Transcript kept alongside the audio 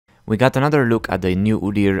We got another look at the new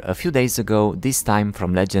UDYR a few days ago, this time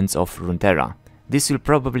from Legends of Runeterra. This will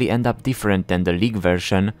probably end up different than the League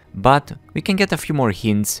version, but we can get a few more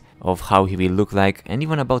hints of how he will look like and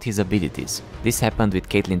even about his abilities. This happened with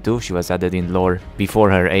Caitlyn too. She was added in lore before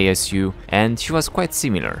her ASU and she was quite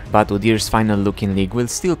similar, but UDYR's final look in League will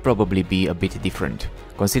still probably be a bit different,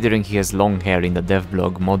 considering he has long hair in the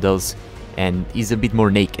devblog models and is a bit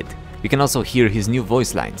more naked. We can also hear his new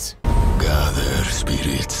voice lines. Gather,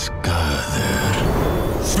 spirits,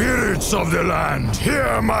 gather. Spirits of the land,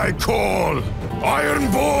 hear my call!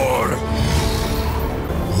 Ironborn!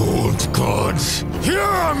 Old gods,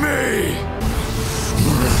 hear me!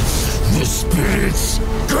 The spirits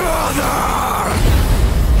gather!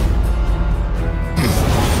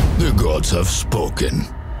 The gods have spoken.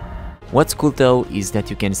 What's cool though is that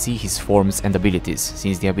you can see his forms and abilities,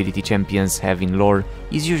 since the ability champions have in lore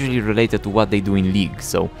is usually related to what they do in League,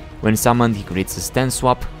 so when summoned he creates a stance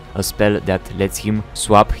swap, a spell that lets him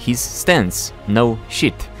swap his stance. No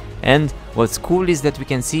shit. And what's cool is that we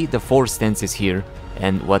can see the 4 stances here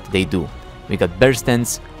and what they do. We got Bear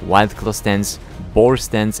stance, Wild Claw stance, Boar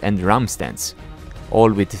stance and Ram stance,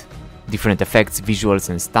 all with different effects, visuals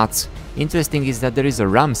and stats. Interesting is that there is a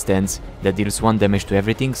Ram stance that deals 1 damage to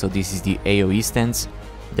everything, so this is the AoE stance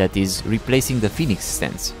that is replacing the Phoenix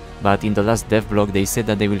stance. But in the last devblog they said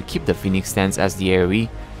that they will keep the Phoenix stance as the AoE,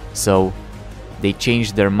 so they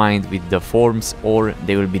changed their mind with the forms, or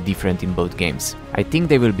they will be different in both games. I think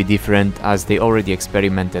they will be different as they already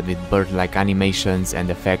experimented with bird-like animations and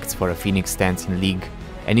effects for a Phoenix stance in League,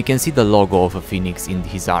 and you can see the logo of a Phoenix in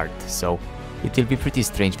his art, so it will be pretty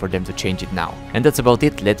strange for them to change it now. And that's about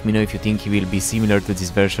it. Let me know if you think he will be similar to this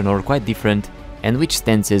version or quite different, and which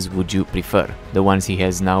stances would you prefer, the ones he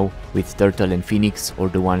has now with Turtle and Phoenix or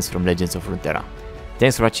the ones from Legends of Runeterra.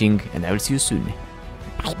 Thanks for watching and I will see you soon.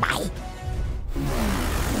 Bye bye.